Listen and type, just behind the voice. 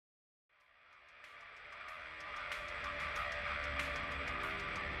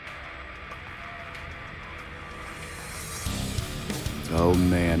Oh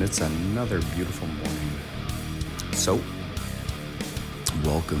man, it's another beautiful morning. So,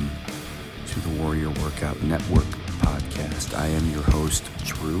 welcome to the Warrior Workout Network podcast. I am your host,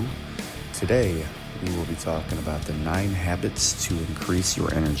 Drew. Today, we will be talking about the 9 habits to increase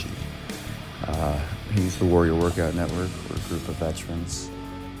your energy. He's the Warrior Workout Network. We're a group of veterans.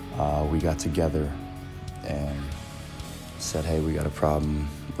 We got together and said, hey, we got a problem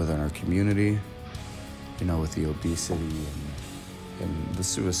within our community, with the obesity and the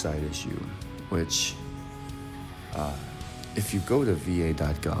suicide issue, which if you go to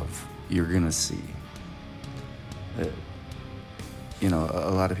va.gov, you're going to see that, a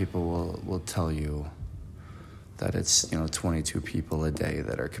lot of people will tell you that it's, 22 people a day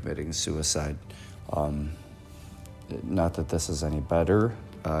that are committing suicide. Not that this is any better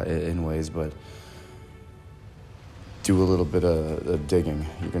in ways, but do a little bit of digging.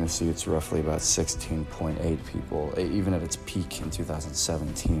 You're going to see it's roughly about 16.8 people. Even at its peak in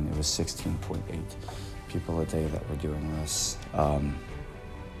 2017, it was 16.8 people a day that were doing this.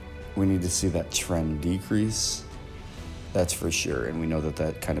 We need to see that trend decrease. That's for sure. And we know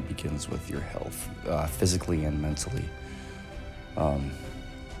that kind of begins with your health, physically and mentally.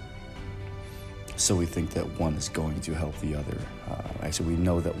 So we think that one is going to help the other. Actually, we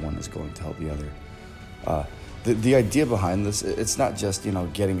know that one is going to help the other. The idea behind this, it's not just,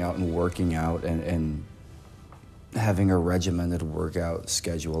 getting out and working out and having a regimented workout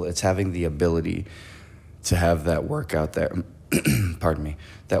schedule. It's having the ability to have that workout there. Pardon me,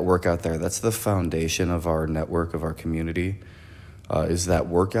 that workout there. That's the foundation of our network, of our community, is that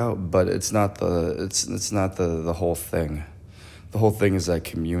workout. But it's not the whole thing. The whole thing is that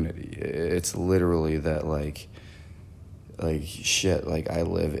community. It's literally that like shit. Like I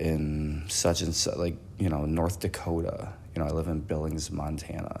live in such and such, North Dakota. I live in Billings,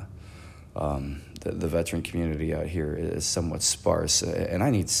 Montana. The veteran community out here is somewhat sparse, and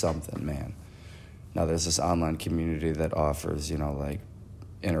I need something, man. Now there's this online community that offers,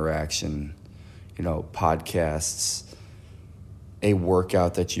 interaction, podcasts, a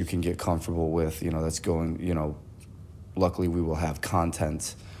workout that you can get comfortable with, that's going, luckily we will have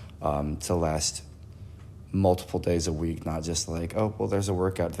content to last multiple days a week, not just there's a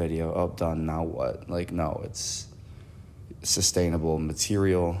workout video, done, now what? No, it's sustainable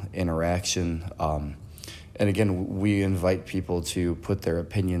material, interaction. And again, we invite people to put their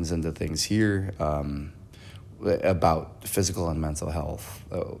opinions into things here about physical and mental health,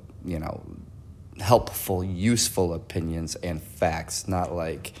 helpful, useful opinions and facts, not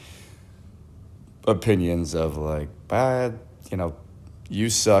opinions of bad, you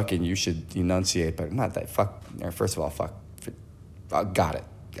suck and you should enunciate, but not that. First of all, fuck. Got it.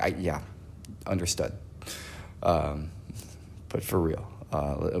 Understood. But for real,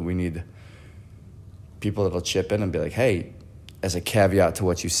 we need people that'll chip in and be like, hey, as a caveat to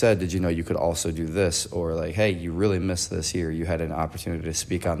what you said, did you know you could also do this? Or hey, you really missed this here. You had an opportunity to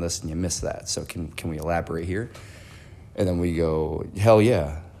speak on this and you missed that. So can we elaborate here? And then we go, hell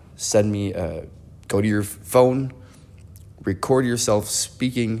yeah. Send me, go to your phone, record yourself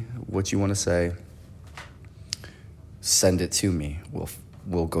speaking what you want to say, send it to me.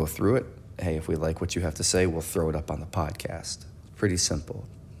 We'll go through it. Hey, if we like what you have to say, we'll throw it up on the podcast. Pretty simple.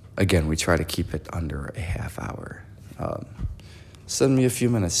 Again, we try to keep it under a half hour. Send me a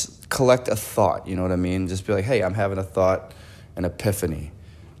few minutes. Collect a thought, you know what I mean? Just be like, hey, I'm having a thought, an epiphany.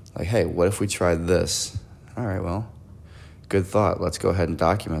 Hey, what if we tried this? All right, well, good thought. Let's go ahead and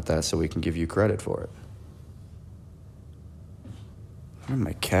document that so we can give you credit for it. Oh,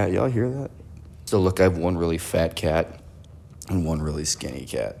 my cat, y'all hear that? So look, I have one really fat cat and one really skinny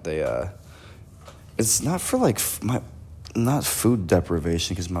cat. They, it's not for not food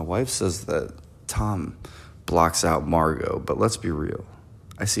deprivation, because my wife says that Tom blocks out Margot, but let's be real.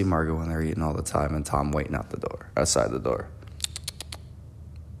 I see Margot when they're eating all the time and Tom waiting outside the door.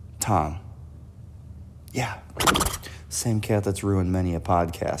 Tom. Yeah. Same cat that's ruined many a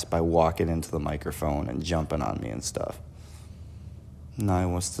podcast by walking into the microphone and jumping on me and stuff. No, he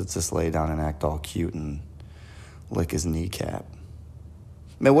wants to just lay down and act all cute and lick his kneecap.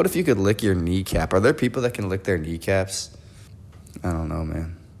 Man, what if you could lick your kneecap? Are there people that can lick their kneecaps? I don't know,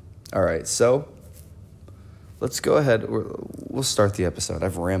 man. All right, so let's go ahead. We'll start the episode.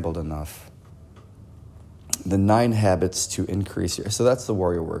 I've rambled enough. The 9 habits to increase your... So that's the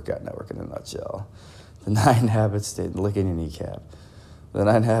Warrior Workout Network in a nutshell. The 9 habits to licking your kneecap. The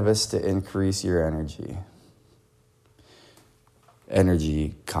 9 habits to increase your energy.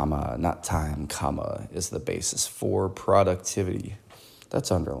 Energy, comma, not time, comma, is the basis for productivity.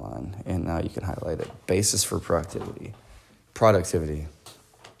 That's underlined, and now you can highlight it. Basis for productivity. Productivity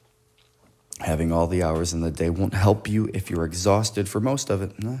Having all the hours in the day won't help you if you're exhausted for most of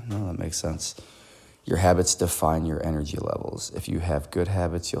it. No, that makes sense. Your habits define your energy levels. If you have good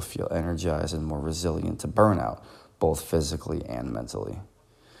habits, you'll feel energized and more resilient to burnout, both physically and mentally.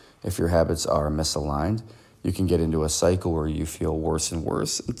 If your habits are misaligned, you can get into a cycle where you feel worse and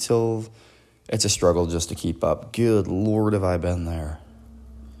worse until it's a struggle just to keep up. Good Lord, have I been there.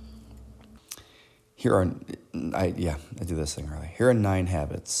 I do this thing early. Here are 9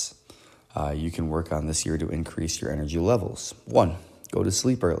 habits you can work on this year to increase your energy levels. 1, go to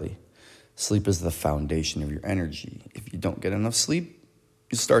sleep early. Sleep is the foundation of your energy. If you don't get enough sleep,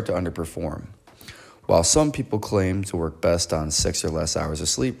 you start to underperform. While some people claim to work best on 6 or less hours of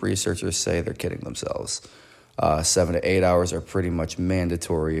sleep, researchers say they're kidding themselves. 7 to 8 hours are pretty much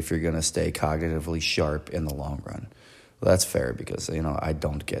mandatory if you're going to stay cognitively sharp in the long run. Well, that's fair because, I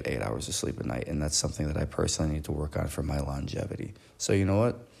don't get 8 hours of sleep at night, and that's something that I personally need to work on for my longevity. So you know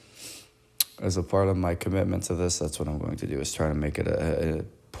what? As a part of my commitment to this, that's what I'm going to do, is try to make it a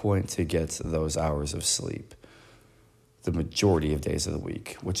point to get those hours of sleep the majority of days of the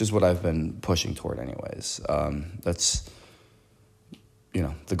week, which is what I've been pushing toward anyways. That's,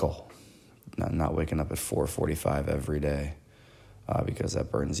 the goal. Not waking up at 4:45 every day because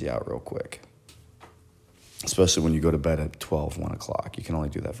that burns you out real quick. Especially when you go to bed at 12, 1 o'clock. You can only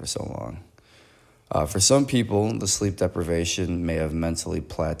do that for so long. For some people, the sleep deprivation may have mentally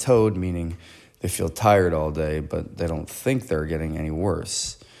plateaued, meaning they feel tired all day, but they don't think they're getting any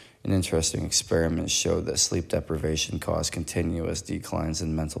worse. An interesting experiment showed that sleep deprivation caused continuous declines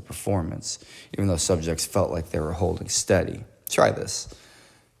in mental performance, even though subjects felt like they were holding steady. Try this.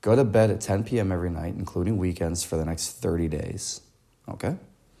 Go to bed at 10 p.m. every night, including weekends, for the next 30 days. Okay?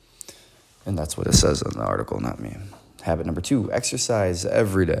 And that's what it says in the article, not me. Habit number 2, exercise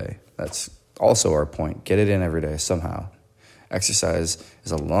every day. That's also our point. Get it in every day somehow. Exercise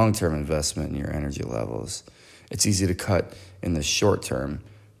is a long-term investment in your energy levels. It's easy to cut in the short term,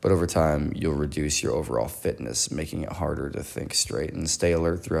 but over time, you'll reduce your overall fitness, making it harder to think straight and stay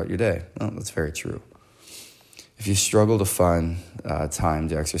alert throughout your day. Well, that's very true. If you struggle to find time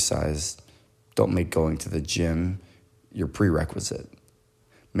to exercise, don't make going to the gym your prerequisite.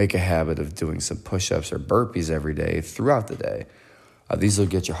 Make a habit of doing some push-ups or burpees every day throughout the day. These will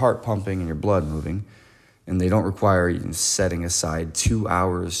get your heart pumping and your blood moving, and they don't require you setting aside 2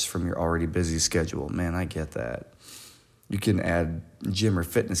 hours from your already busy schedule. Man, I get that. You can add gym or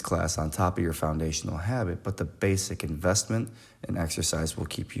fitness class on top of your foundational habit, but the basic investment in exercise will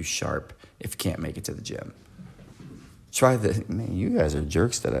keep you sharp if you can't make it to the gym. Try this. Man, you guys are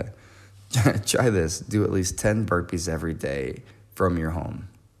jerks today. Try this. Do at least 10 burpees every day from your home.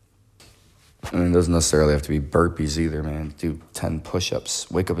 It doesn't necessarily have to be burpees either, man. Do 10 push-ups.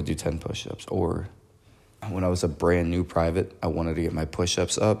 Wake up and do 10 push-ups. Or when I was a brand new private, I wanted to get my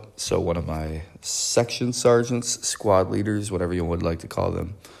push-ups up. So one of my section sergeants, squad leaders, whatever you would like to call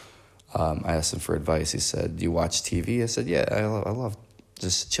them, I asked him for advice. He said, "Do you watch TV?" I said, "Yeah, I love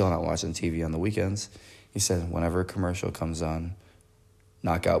just chilling out watching TV on the weekends." He said, "Whenever a commercial comes on,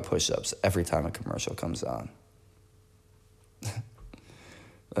 knock out push-ups every time a commercial comes on."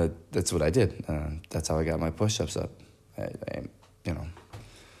 That's what I did. That's how I got my push-ups up.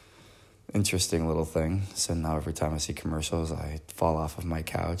 Interesting little thing. So now every time I see commercials, I fall off of my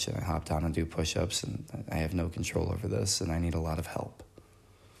couch and I hop down and do push-ups, and I have no control over this, and I need a lot of help.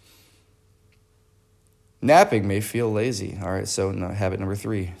 Napping may feel lazy. All right, so habit number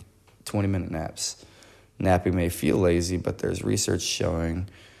 3, 20-minute naps. Napping may feel lazy, but there's research showing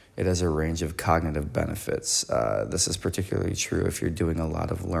it has a range of cognitive benefits. This is particularly true if you're doing a lot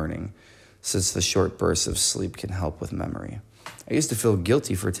of learning, since the short bursts of sleep can help with memory. I used to feel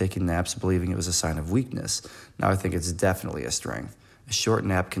guilty for taking naps, believing it was a sign of weakness. Now I think it's definitely a strength. A short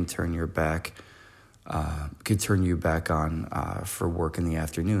nap can turn you back on for work in the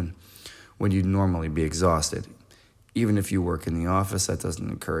afternoon when you'd normally be exhausted. Even if you work in the office, that doesn't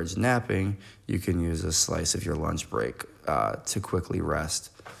encourage napping. You can use a slice of your lunch break to quickly rest.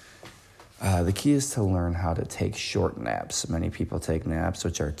 The key is to learn how to take short naps. Many people take naps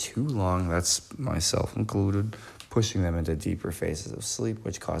which are too long, that's myself included, pushing them into deeper phases of sleep,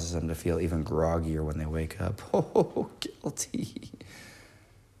 which causes them to feel even groggier when they wake up. Oh, guilty.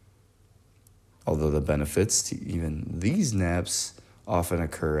 Although the benefits to even these naps often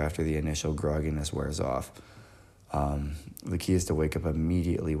occur after the initial grogginess wears off. The key is to wake up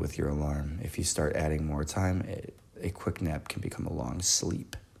immediately with your alarm. If you start adding more time, a quick nap can become a long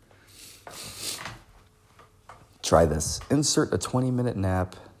sleep. Try this. Insert a 20-minute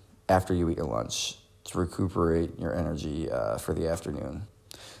nap after you eat your lunch to recuperate your energy for the afternoon.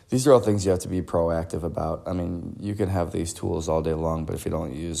 these are all things you have to be proactive about. I mean, you can have these tools all day long, but if you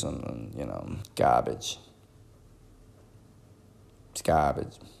don't use them, then, garbage. It's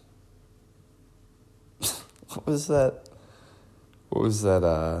garbage. What was that?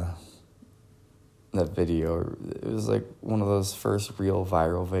 That video? It was like one of those first real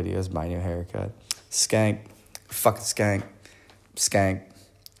viral videos, my new haircut. Skank. Fucking skank. Skank.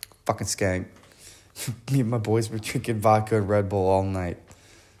 Fucking skank. Me and my boys were drinking vodka and Red Bull all night.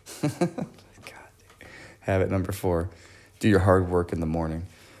 God. Habit number 4. Do your hard work in the morning.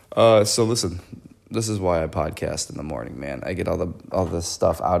 So listen, this is why I podcast in the morning, man. I get all this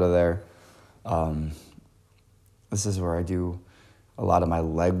stuff out of there. This is where I do a lot of my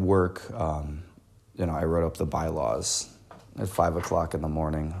leg work. I wrote up the bylaws at 5 o'clock in the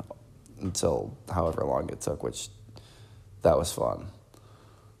morning until however long it took, which that was fun.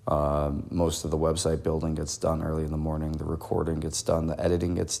 Most of the website building gets done early in the morning. The recording gets done. The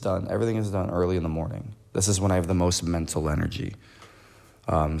editing gets done. Everything is done early in the morning. This is when I have the most mental energy.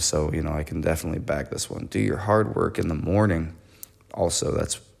 So I can definitely back this one. Do your hard work in the morning. Also,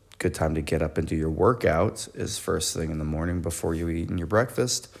 that's a good time to get up and do your workout is first thing in the morning before you eat your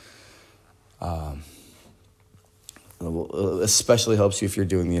breakfast. Especially helps you if you're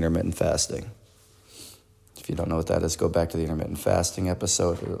doing the intermittent fasting. If you don't know what that is, go back to the intermittent fasting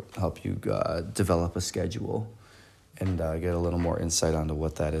episode. It'll help you develop a schedule and get a little more insight onto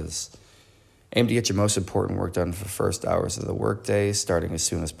what that is. Aim to get your most important work done for the first hours of the workday, starting as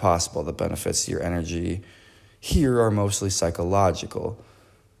soon as possible. The benefits to your energy here are mostly psychological.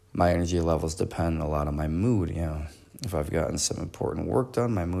 My energy levels depend a lot on my mood. If I've gotten some important work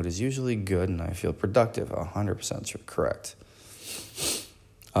done, my mood is usually good and I feel productive. 100% correct.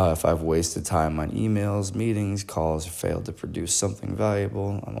 If I've wasted time on emails, meetings, calls, or failed to produce something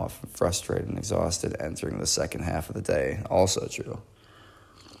valuable, I'm often frustrated and exhausted entering the second half of the day. Also true.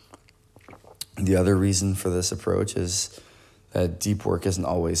 The other reason for this approach is that deep work isn't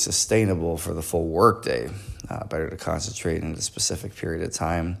always sustainable for the full workday. Better to concentrate in a specific period of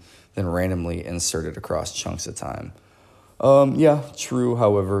time than randomly insert it across chunks of time. Yeah, true.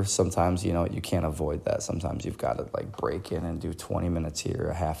 However, sometimes, you can't avoid that. Sometimes you've got to break in and do 20 minutes here,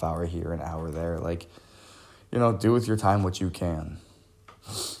 a half hour here, an hour there. Do with your time what you can.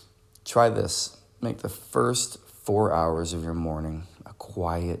 Try this. Make the first 4 hours of your morning a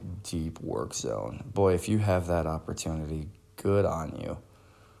quiet, deep work zone. Boy, if you have that opportunity, good on you.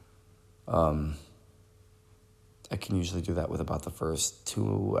 I can usually do that with about the first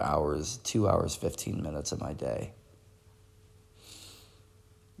 2 hours, 15 minutes of my day.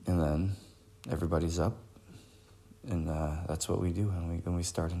 And then everybody's up, and that's what we do when we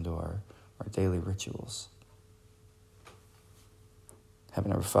start into our daily rituals. Habit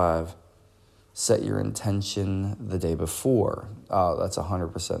number 5, set your intention the day before. Oh, that's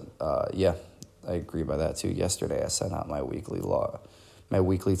 100%. Yeah, I agree by that too. Yesterday I sent out my weekly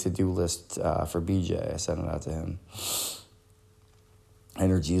to-do list for BJ. I sent it out to him.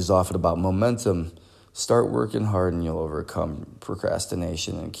 Energy is often about momentum. Start working hard and you'll overcome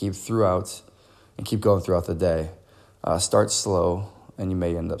procrastination and keep going throughout the day. Start slow and you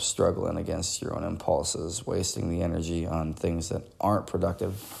may end up struggling against your own impulses, wasting the energy on things that aren't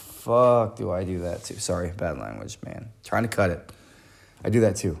productive. Fuck, do I do that too? Sorry, bad language, man. Trying to cut it. I do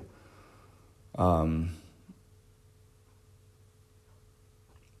that too.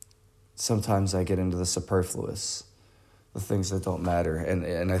 Sometimes I get into the superfluous, the things that don't matter,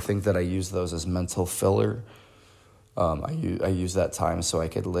 and I think that I use those as mental filler. I use that time so I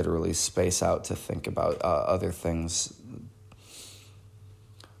could literally space out to think about other things.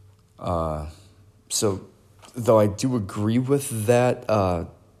 So, though I do agree with that,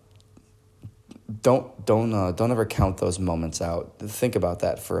 don't ever count those moments out. Think about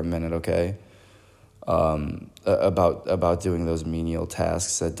that for a minute, okay? About doing those menial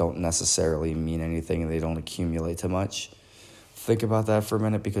tasks that don't necessarily mean anything and they don't accumulate too much. Think about that for a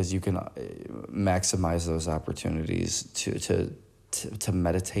minute because you can maximize those opportunities to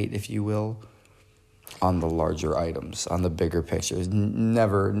meditate, if you will, on the larger items, on the bigger pictures.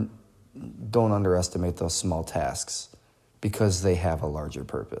 Don't underestimate those small tasks because they have a larger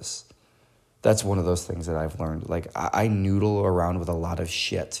purpose. That's one of those things that I've learned. I noodle around with a lot of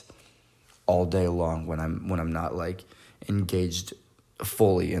shit all day long when I'm not engaged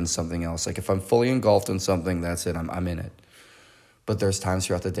fully in something else. If I'm fully engulfed in something, that's it. I'm in it. But there's times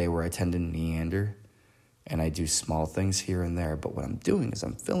throughout the day where I tend to meander and I do small things here and there. But what I'm doing is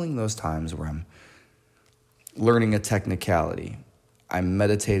I'm filling those times where I'm learning a technicality. I'm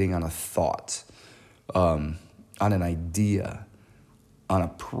meditating on a thought, on an idea, on a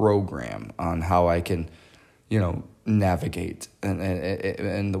program, on how I can, navigate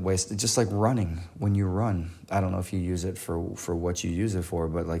and the ways, just like running. When you run, I don't know if you use it for what you use it for,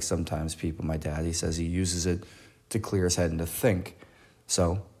 but like sometimes people, my dad, he says he uses it to clear his head and to think.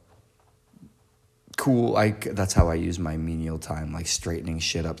 So cool. That's how I use my menial time, like straightening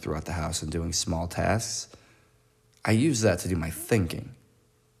shit up throughout the house and doing small tasks. I use that to do my thinking.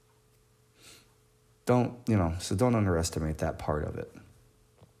 So don't underestimate that part of it.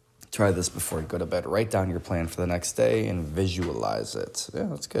 Try this before you go to bed. Write down your plan for the next day and visualize it. Yeah,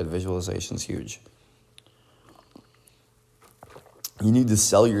 that's good. Visualization's huge. You need to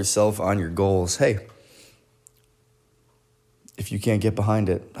sell yourself on your goals. Hey, if you can't get behind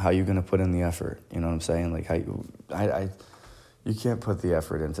it, how are you going to put in the effort? You know what I'm saying? Like, you can't put the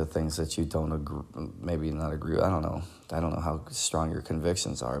effort into things that you don't agree, maybe not agree with. I don't know how strong your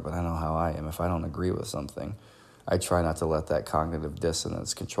convictions are, but I know how I am. If I don't agree with something, I try not to let that cognitive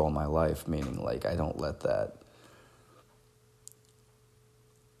dissonance control my life, meaning like I don't let that.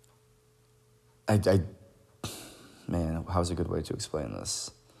 Man, how's a good way to explain this?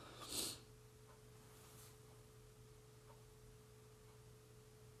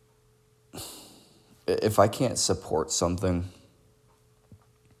 If I can't support something,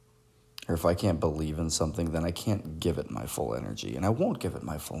 or if I can't believe in something, then I can't give it my full energy, and I won't give it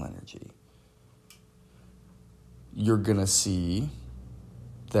my full energy. You're going to see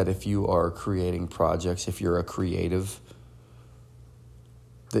that if you are creating projects, if you're a creative,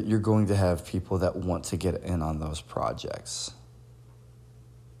 that you're going to have people that want to get in on those projects.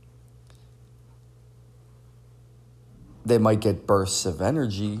 They might get bursts of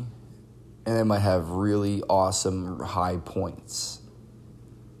energy, and they might have really awesome high points.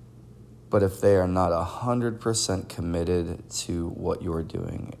 But if they are not 100% committed to what you're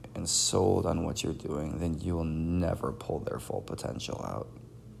doing and sold on what you're doing, then you will never pull their full potential out.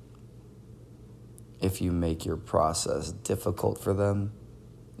 If you make your process difficult for them,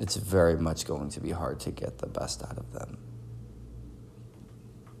 it's very much going to be hard to get the best out of them.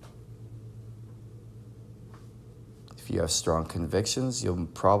 If you have strong convictions, you'll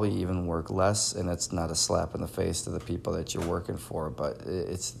probably even work less, and it's not a slap in the face to the people that you're working for, but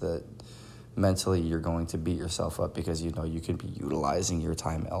it's that mentally you're going to beat yourself up because you can be utilizing your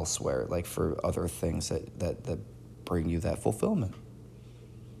time elsewhere, like for other things that bring you that fulfillment.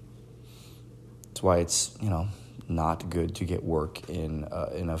 That's why it's not good to get work in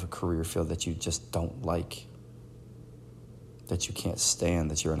a career field that you just don't like, that you can't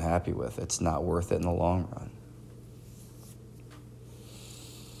stand, that you're unhappy with. It's not worth it in the long run.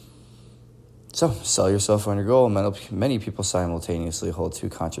 So, sell yourself on your goal. Many people simultaneously hold two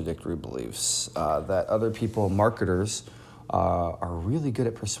contradictory beliefs. That other people, marketers, are really good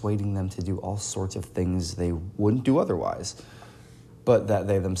at persuading them to do all sorts of things they wouldn't do otherwise, but that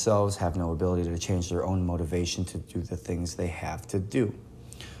they themselves have no ability to change their own motivation to do the things they have to do.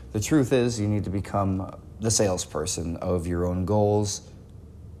 The truth is, you need to become the salesperson of your own goals,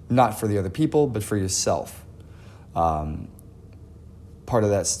 not for the other people, but for yourself. Part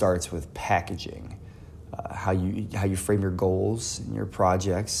of that starts with packaging. How you frame your goals and your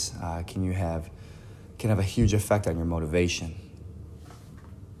projects can have a huge effect on your motivation.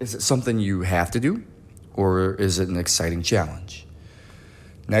 Is it something you have to do, or is it an exciting challenge?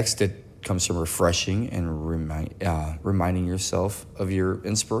 Next, it comes from refreshing and reminding yourself of your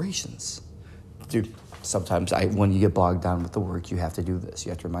inspirations. Dude, sometimes when you get bogged down with the work, you have to do this. You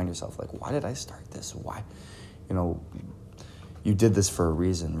have to remind yourself, like, why did I start this? Why? You did this for a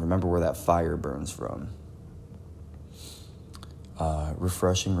reason. Remember where that fire burns from.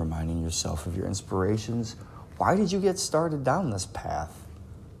 Refreshing, reminding yourself of your inspirations. Why did you get started down this path?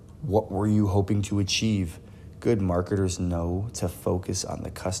 What were you hoping to achieve? Good marketers know to focus on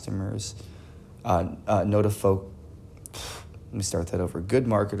the customers. Good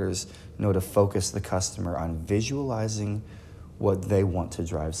marketers know to focus the customer on visualizing what they want to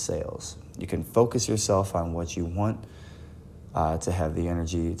drive sales. You can focus yourself on what you want to have the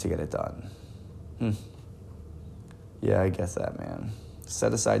energy to get it done. Yeah, I guess that, man.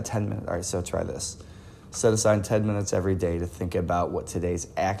 Set aside 10 minutes. All right, so try this. Set aside 10 minutes every day to think about what today's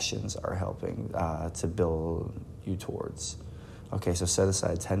actions are helping to build you towards. Okay, so set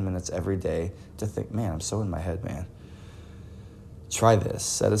aside 10 minutes every day to think, man, I'm so in my head, man. Try this.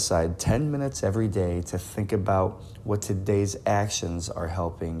 Set aside 10 minutes every day to think about what today's actions are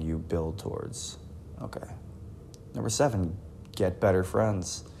helping you build towards. Okay. Number 7, get better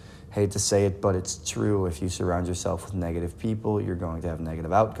friends. Hate to say it, but it's true. If you surround yourself with negative people, you're going to have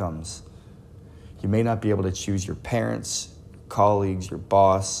negative outcomes. You may not be able to choose your parents, colleagues, your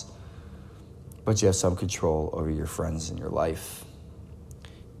boss, but you have some control over your friends in your life.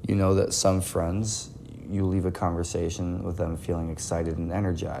 You know that some friends you leave a conversation with them feeling excited and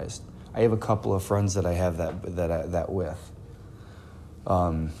energized. I have a couple of friends that I have that with.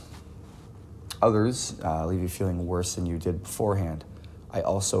 Others leave you feeling worse than you did beforehand. I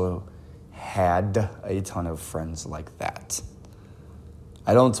also had a ton of friends like that.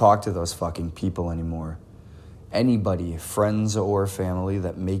 I don't talk to those fucking people anymore. Anybody, friends or family,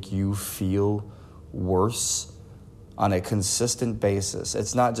 that make you feel worse on a consistent basis.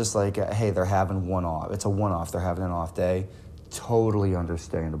 It's not just like, hey, they're having one off. It's a one-off. They're having an off day. Totally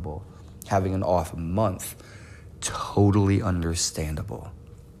understandable. Having an off month. Totally understandable.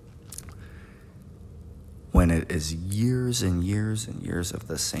 When it is years and years and years of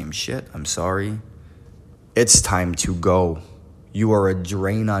the same shit, I'm sorry, it's time to go. You are a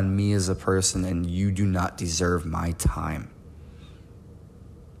drain on me as a person, and you do not deserve my time.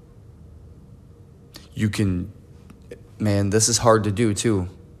 You can, man, this is hard to do too.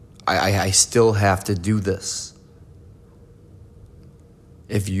 I still have to do this.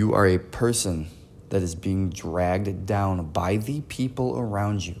 If you are a person that is being dragged down by the people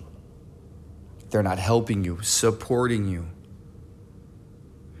around you, they're not helping you, supporting you.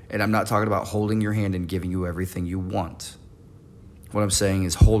 And I'm not talking about holding your hand and giving you everything you want. What I'm saying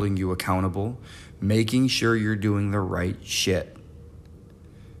is holding you accountable, making sure you're doing the right shit.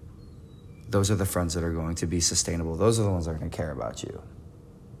 Those are the friends that are going to be sustainable. Those are the ones that are going to care about you.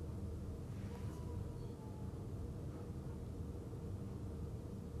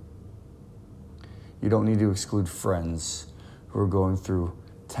 You don't need to exclude friends who are going through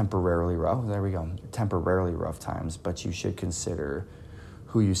temporarily rough times, but you should consider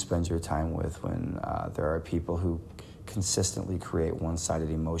who you spend your time with when there are people who consistently create one-sided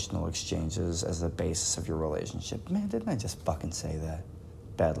emotional exchanges as the basis of your relationship. Man, didn't I just fucking say that?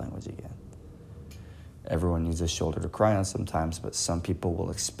 Bad language again. Everyone needs a shoulder to cry on sometimes, but some people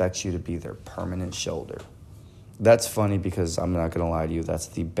will expect you to be their permanent shoulder. That's funny because I'm not going to lie to you, that's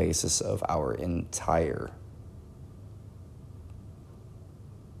the basis of our entire...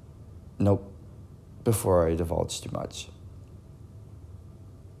 Nope. Before I divulge too much.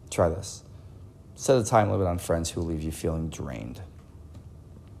 Try this. Set a time limit on friends who leave you feeling drained.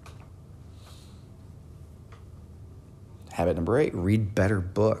 Habit number 8, read better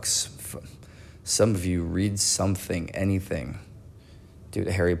books. Some of you read something, anything. Dude,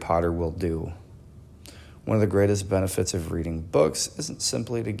 Harry Potter will do. One of the greatest benefits of reading books isn't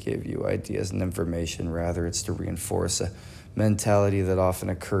simply to give you ideas and information. Rather, it's to reinforce a mentality that often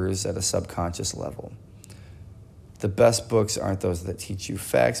occurs at a subconscious level. The best books aren't those that teach you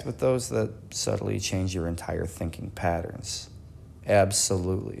facts, but those that subtly change your entire thinking patterns.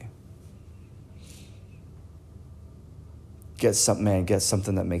 Absolutely. Get something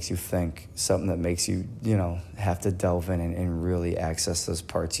that makes you think, something that makes you, have to delve in and really access those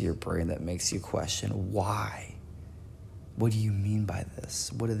parts of your brain that makes you question why. What do you mean by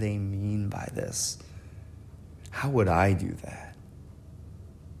this? What do they mean by this? How would I do that?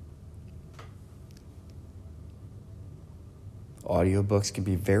 Audiobooks can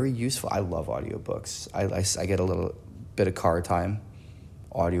be very useful. I love audiobooks. I get a little bit of car time.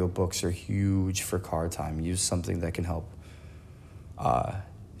 Audiobooks are huge for car time. Use something that can help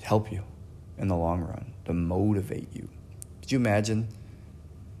you in the long run, to motivate you. Could you imagine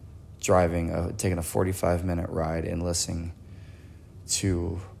taking a 45-minute ride and listening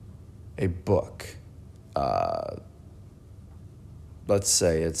to a book? Let's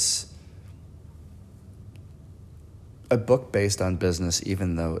say it's a book based on business,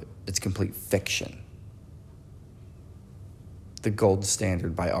 even though it's complete fiction. The Gold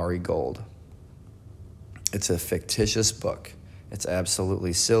Standard by Ari Gold. It's a fictitious book. It's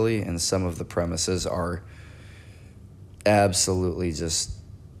absolutely silly, and some of the premises are absolutely just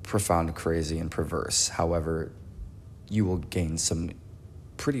profound, crazy, and perverse. However, you will gain some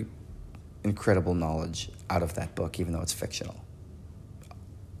pretty incredible knowledge out of that book, even though it's fictional,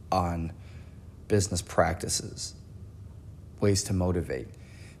 on business practices, ways to motivate,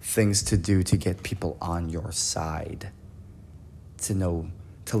 things to do to get people on your side, to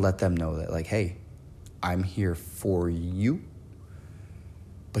let them know that, like, hey, I'm here for you,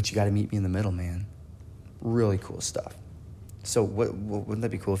 but you got to meet me in the middle, man. Really cool stuff. So wouldn't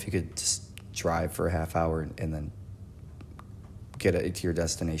that be cool if you could just drive for a half hour and then get to your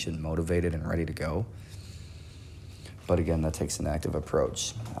destination motivated and ready to go? But again, that takes an active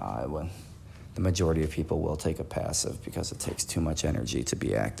approach. When the majority of people will take a passive because it takes too much energy to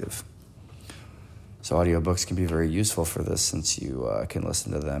be active. So audiobooks can be very useful for this, since you can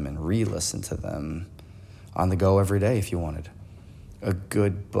listen to them and re-listen to them on the go every day if you wanted. A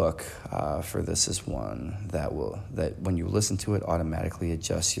good book for this is one that when you listen to it, automatically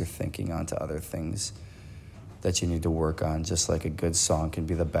adjusts your thinking onto other things that you need to work on, just like a good song can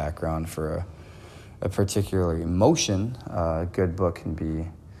be the background for a particular emotion. A good book can be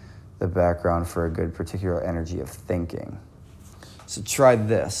the background for a good particular energy of thinking. So try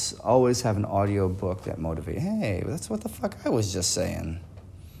this. Always have an audio book that motivates. Hey, that's what the fuck I was just saying.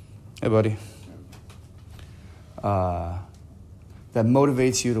 Hey, buddy. That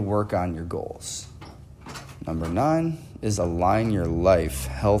motivates you to work on your goals. Number 9 is align your life,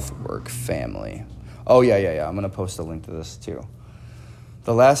 health, work, family. Oh, yeah. I'm going to post a link to this, too.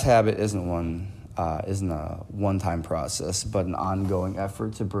 The last habit isn't a one-time process, but an ongoing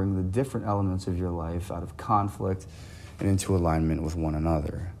effort to bring the different elements of your life out of conflict and into alignment with one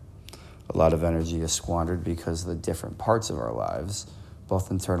another. A lot of energy is squandered because the different parts of our lives,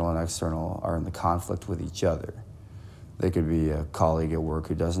 both internal and external, are in the conflict with each other. They could be a colleague at work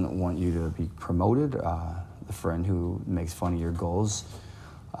who doesn't want you to be promoted, the friend who makes fun of your goals,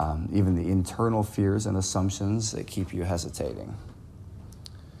 even the internal fears and assumptions that keep you hesitating.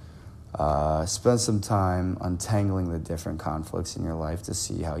 Spend some time untangling the different conflicts in your life to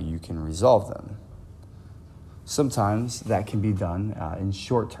see how you can resolve them. Sometimes that can be done in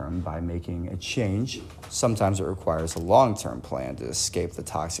short term by making a change. Sometimes it requires a long-term plan to escape the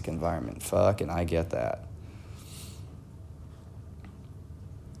toxic environment. Fucking I get that.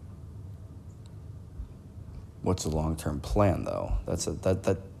 What's a long-term plan, though?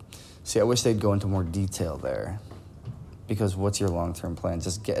 See, I wish they'd go into more detail there. Because what's your long-term plan?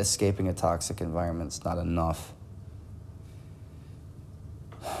 Just escaping a toxic environment's not enough.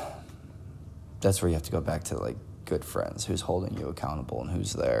 That's where you have to go back to, like, good friends. Who's holding you accountable and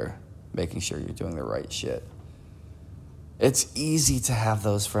who's there, making sure you're doing the right shit. It's easy to have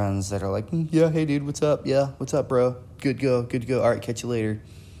those friends that are like, yeah, hey, dude, what's up? Yeah, what's up, bro? Good to go. All right, catch you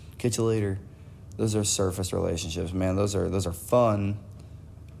later. Those are surface relationships, man. Those are fun,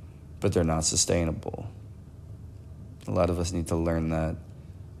 but they're not sustainable. A lot of us need to learn that.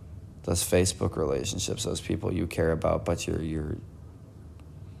 Those Facebook relationships, those people you care about, but you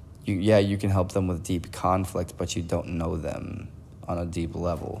can help them with deep conflict, but you don't know them on a deep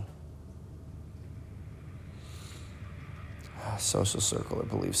level. Social circle or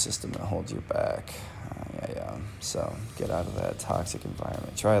belief system that holds you back. So get out of that toxic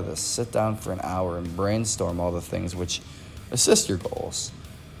environment. Try this. Sit down for an hour and brainstorm all the things which assist your goals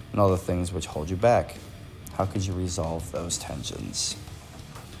and all the things which hold you back. How could you resolve those tensions?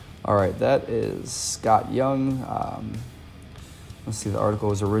 All right, that is Scott Young. Let's see, the article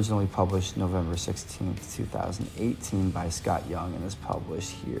was originally published November 16th, 2018 by Scott Young and is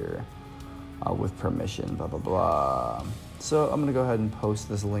published here with permission, blah, blah, blah. So I'm going to go ahead and post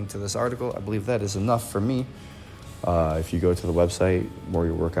this link to this article. I believe that is enough for me. If you go to the website,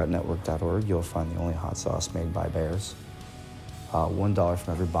 warriorworkoutnetwork.org, you'll find the only hot sauce made by bears. $1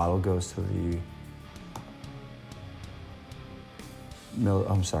 from every bottle goes to the...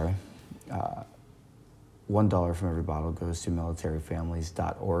 $1 from every bottle goes to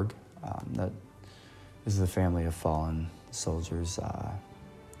militaryfamilies.org. That is the family of fallen soldiers.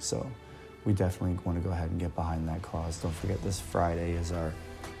 So we definitely want to go ahead and get behind that cause. Don't forget, this Friday is our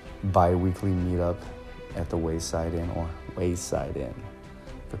bi-weekly meetup at the Wayside Inn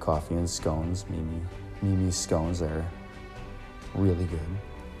for coffee and scones. Mimi's scones are really good.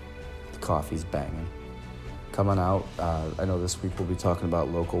 The coffee's banging. Come on out. I know this week we'll be talking about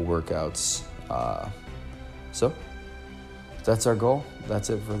local workouts. So that's our goal.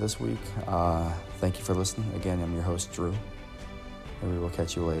 That's it for this week. Thank you for listening. Again, I'm your host, Drew, and we will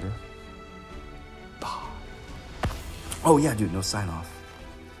catch you later. Bye. Oh, yeah, dude, no sign off.